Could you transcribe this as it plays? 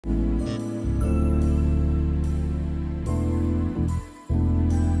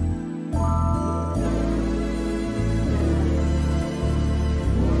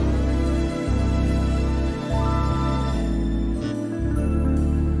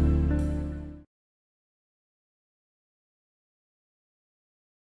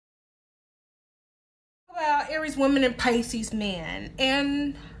Aries woman and Pisces man.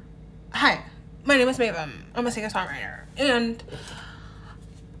 And hi, my name is MAEVUIM. I'm a singer-songwriter. And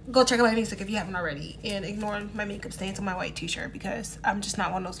go check out my music if you haven't already. And ignore my makeup stains on my white t-shirt, because I'm just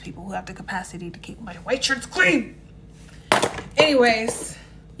not one of those people who have the capacity to keep my white shirts clean. Anyways,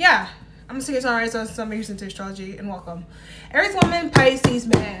 yeah, I'm a singer-songwriter, so some use into astrology, and welcome. Aries woman, Pisces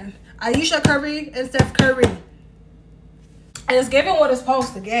man. Ayesha Curry and Steph Curry. And it's giving what it's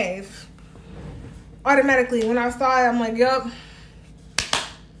supposed to give. Automatically, when I saw it, I'm like, yup.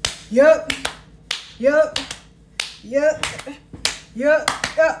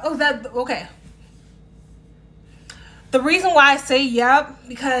 Oh, that, okay. The reason why I say yup,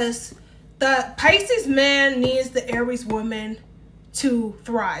 because the Pisces man needs the Aries woman to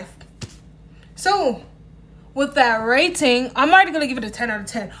thrive. So, with that rating, I'm already going to give it a 10 out of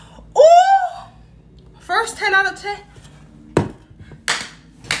 10. Ooh! First 10 out of 10.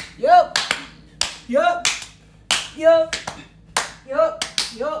 Yup.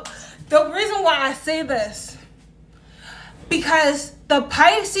 The reason why I say this, because the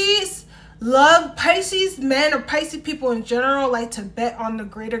Pisces men or Pisces people in general like to bet on the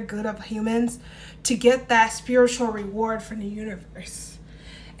greater good of humans to get that spiritual reward from the universe.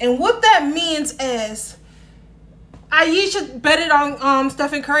 And what that means is, Ayesha betted on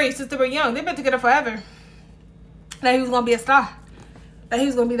Stephen Curry since they were young. They bet together forever that he was going to be a star, that he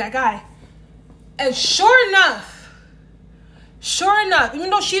was going to be that guy. And sure enough, even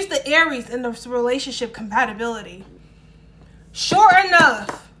though she's the Aries in the relationship compatibility, sure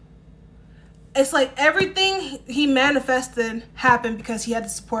enough, it's like everything he manifested happened because he had the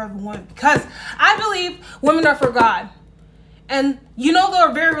support of a woman. Because I believe women are for God. And you know, there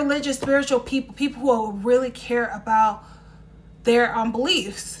are very religious, spiritual people who really care about their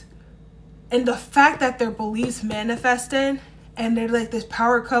beliefs. And the fact that their beliefs manifested and they're like this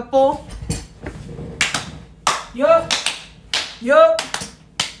power couple. Yup.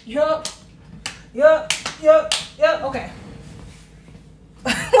 Okay.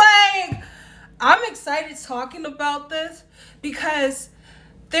 Like, I'm excited talking about this because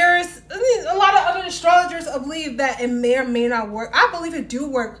there's a lot of other astrologers believe that it may or may not work. I believe it do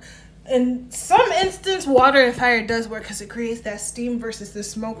work. In some instance, water and fire does work because it creates that steam versus the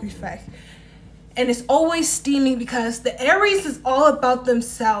smoke effect. And it's always steaming because the Aries is all about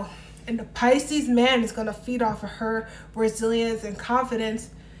themselves. And the Pisces man is going to feed off of her resilience and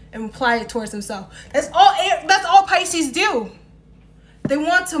confidence and apply it towards himself. That's all Pisces do. They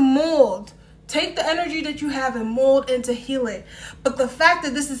want to mold. Take the energy that you have and mold into heal it. But the fact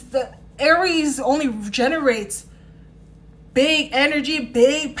that this is the Aries only generates big energy,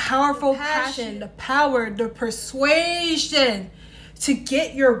 big, powerful passion, the power, the persuasion to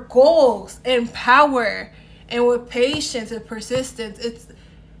get your goals and power, and with patience and persistence.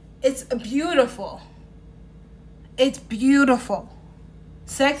 It's beautiful. It's beautiful.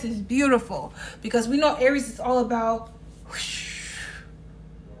 Sex is beautiful because we know Aries is all about whoosh,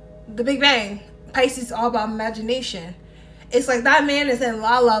 the Big Bang. Pisces is all about imagination. It's like that man is in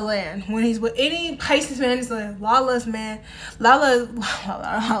La La Land. When he's with any Pisces man, it's like La La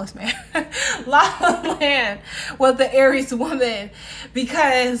Land with the Aries woman,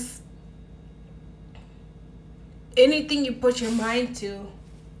 because anything you put your mind to,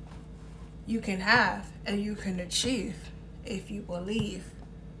 you can have and you can achieve if you believe.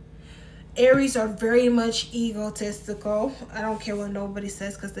 Aries are very much egotistical. I don't care what nobody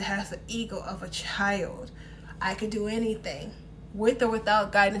says, because it has the ego of a child. I could do anything with or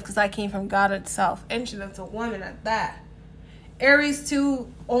without guidance because I came from God itself, and that's a woman at that. Aries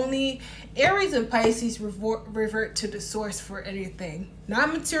too, only Aries and Pisces revert to the source for anything.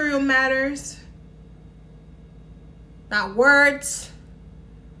 Not material matters, not words,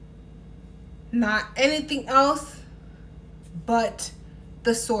 not anything else but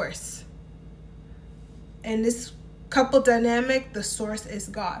the source. And this couple dynamic, the source is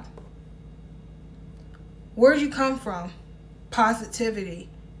God. Where'd you come from? Positivity,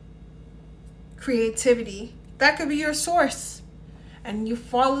 creativity. That could be your source. And you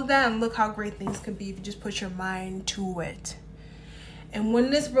follow that and look how great things can be if you just put your mind to it. And when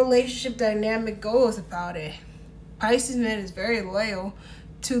this relationship dynamic goes about it, Pisces man is very loyal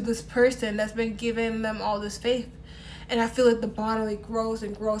to this person that's been giving them all this faith. And I feel like the bond only grows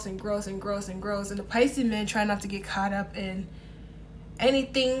and grows and grows and grows and grows. And the Pisces men try not to get caught up in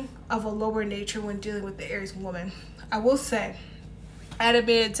anything of a lower nature when dealing with the Aries woman. I will say, at a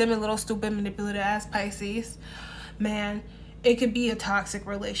bit timid, little stupid, manipulative ass Pisces man, it could be a toxic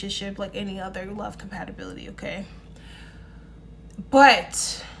relationship like any other love compatibility, okay?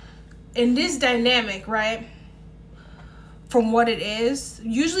 But in this dynamic, right, from what it is.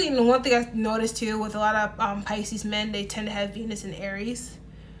 Usually, and the one thing I've noticed too with a lot of Pisces men, they tend to have Venus in Aries.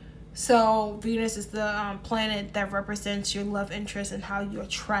 So Venus is the planet that represents your love interest and how you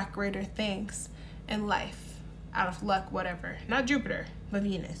attract greater things in life, out of luck, whatever. Not Jupiter, but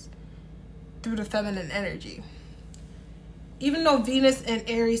Venus, through the feminine energy. Even though Venus in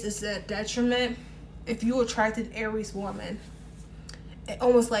Aries is a detriment, if you attract an Aries woman, it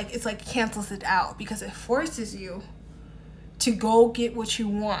almost like it's like cancels it out, because it forces you to go get what you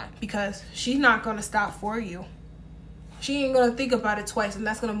want, because she's not going to stop for you. She ain't going to think about it twice, and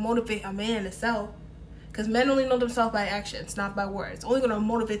that's going to motivate a man itself, because men only know themselves by actions, not by words. It's only going to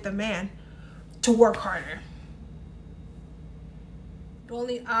motivate the man to work harder. The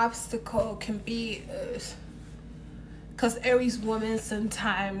only obstacle can be is because Aries woman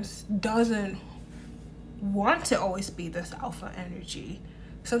sometimes doesn't want to always be this alpha energy.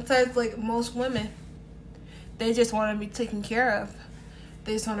 Sometimes, like most women, they just want to be taken care of.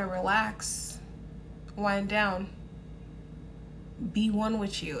 They just want to relax, wind down, be one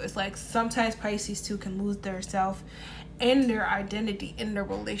with you. It's like sometimes Pisces too can lose their self and their identity in their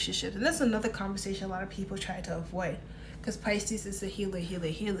relationships. And that's another conversation a lot of people try to avoid, because Pisces is a healer.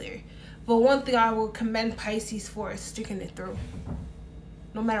 But one thing I will commend Pisces for is sticking it through.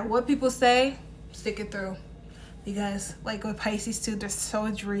 No matter what people say, stick it through. Because like with Pisces too, they're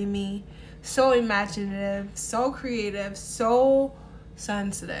so dreamy, so imaginative, so creative, so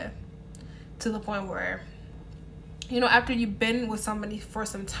sensitive, to the point where, you know, after you've been with somebody for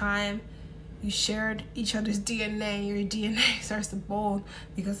some time, you shared each other's DNA, your DNA starts to mold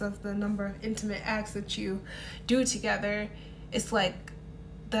because of the number of intimate acts that you do together. It's like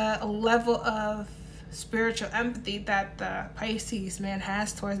the level of spiritual empathy that the Pisces man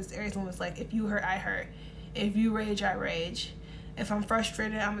has towards his Aries woman is like, if you hurt, I hurt. If you rage, I rage. If I'm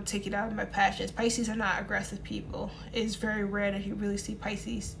frustrated, I'm going to take it out of my passions. Pisces are not aggressive people. It's very rare that you really see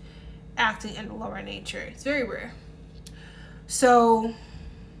Pisces acting in the lower nature. It's very rare. So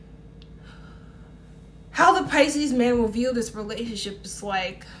how the Pisces man will view this relationship is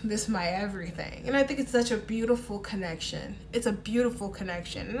like, this is my everything. And I think it's such a beautiful connection. It's a beautiful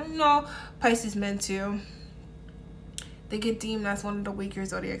connection. And I know Pisces men too, they get deemed as one of the weaker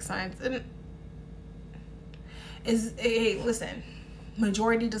zodiac signs. And hey, listen,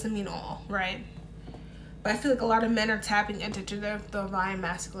 majority doesn't mean all, right? But I feel like a lot of men are tapping into their divine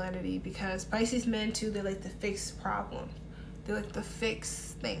masculinity, because Pisces men too, they like to fix problems. They like to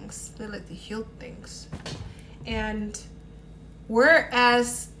fix things. They like to heal things. And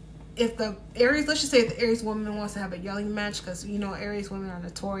whereas if the Aries, let's just say if the Aries woman wants to have a yelling match, because you know Aries women are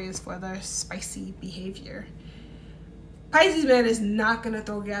notorious for their spicy behavior, Pisces man is not going to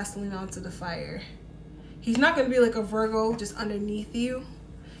throw gasoline onto the fire. He's not going to be like a Virgo just underneath you.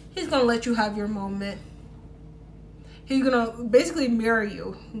 He's going to let you have your moment. He's going to basically mirror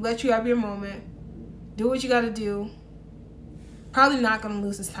you, let you have your moment, do what you got to do. Probably not going to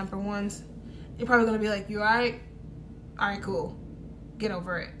lose his temper once. You're probably going to be like, you alright? Alright, cool. Get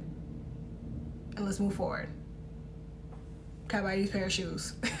over it. And let's move forward. Can I buy these pair of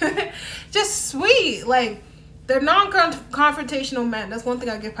shoes? Just sweet. Like, they're non-confrontational men. That's one thing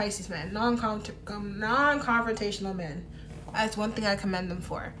I give Pisces men. Non-confrontational men. That's one thing I commend them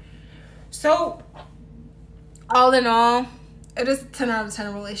for. So, all in all, it is a 10 out of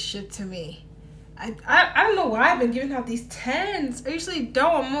 10 relationship to me. I don't know why I've been giving out these 10s. I usually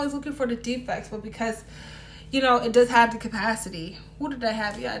don't. I'm always looking for the defects. But because, you know, it does have the capacity. Who did I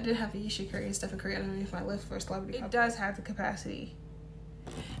have? Yeah, I did have Ayesha Curry and Stephen Curry underneath my list for celebrity. It does have the capacity.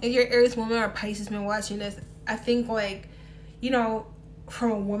 If you're Aries woman or Pisces man watching this, I think, like, you know,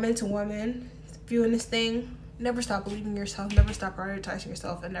 from a woman to woman viewing this thing, never stop believing in yourself, never stop prioritizing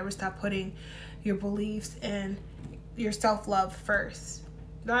yourself, and never stop putting your beliefs and your self-love first.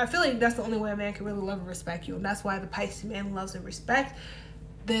 Now, I feel like that's the only way a man can really love and respect you, and that's why the Pisces man loves and respects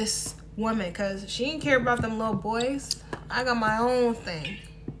this woman, because she ain't care about them little boys. I got my own thing.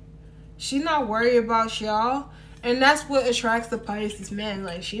 She's not worried about y'all, and that's what attracts the Pisces man.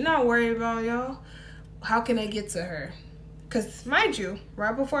 Like, she not worried about y'all. How can I get to her? Because, mind you,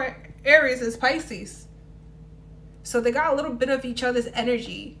 right before Aries is Pisces. So they got a little bit of each other's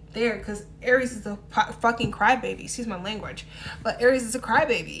energy there, because Aries is a fucking crybaby. Excuse my language. But Aries is a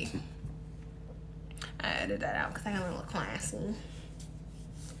crybaby. I edited that out because I got a little classy.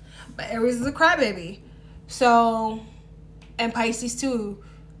 But Aries is a crybaby. So, and Pisces too,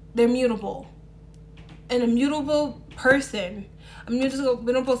 they're mutable. And a mutable person, a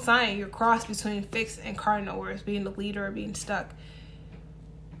mutable sign, you're crossed between fixed and cardinal, where it's being the leader or being stuck.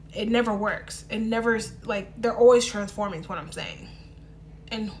 It never works. It never, like, they're always transforming is what I'm saying.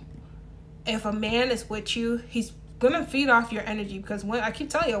 And if a man is with you, he's gonna feed off your energy, because when I keep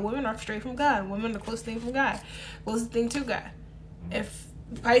telling you, women are straight from God. Women are the closest thing from God, closest thing to God. If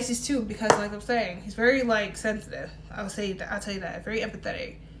Pisces too, because like I'm saying, he's very like sensitive. I'll tell you that. Very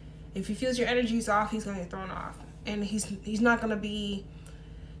empathetic. If he feels your energy's off, he's gonna get thrown off, and he's not gonna be.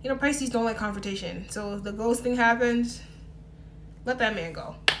 You know, Pisces don't like confrontation. So if the ghost thing happens, let that man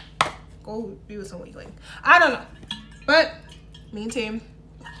go. Go be with some weakling. I don't know, but me and team.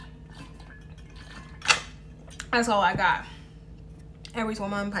 That's all I got. Aries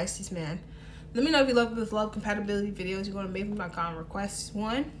woman, Pisces man. Let me know if you love this love compatibility videos. You go to MAEVUIM.com, request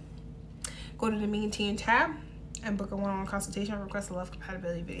one. Go to the Me and Team tab and book a one-on-one consultation. Request a love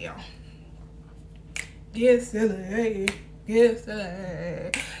compatibility video. Get silly, get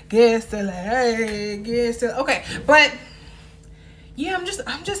silly, get silly, get silly. Okay, but yeah, I'm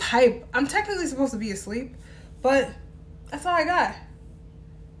just hype. I'm technically supposed to be asleep, but that's all I got.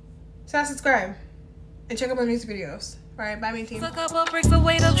 So subscribe and check out my music videos. All right, bye, me team. A couple bricks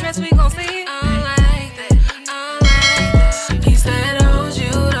away, the dress we gon' see.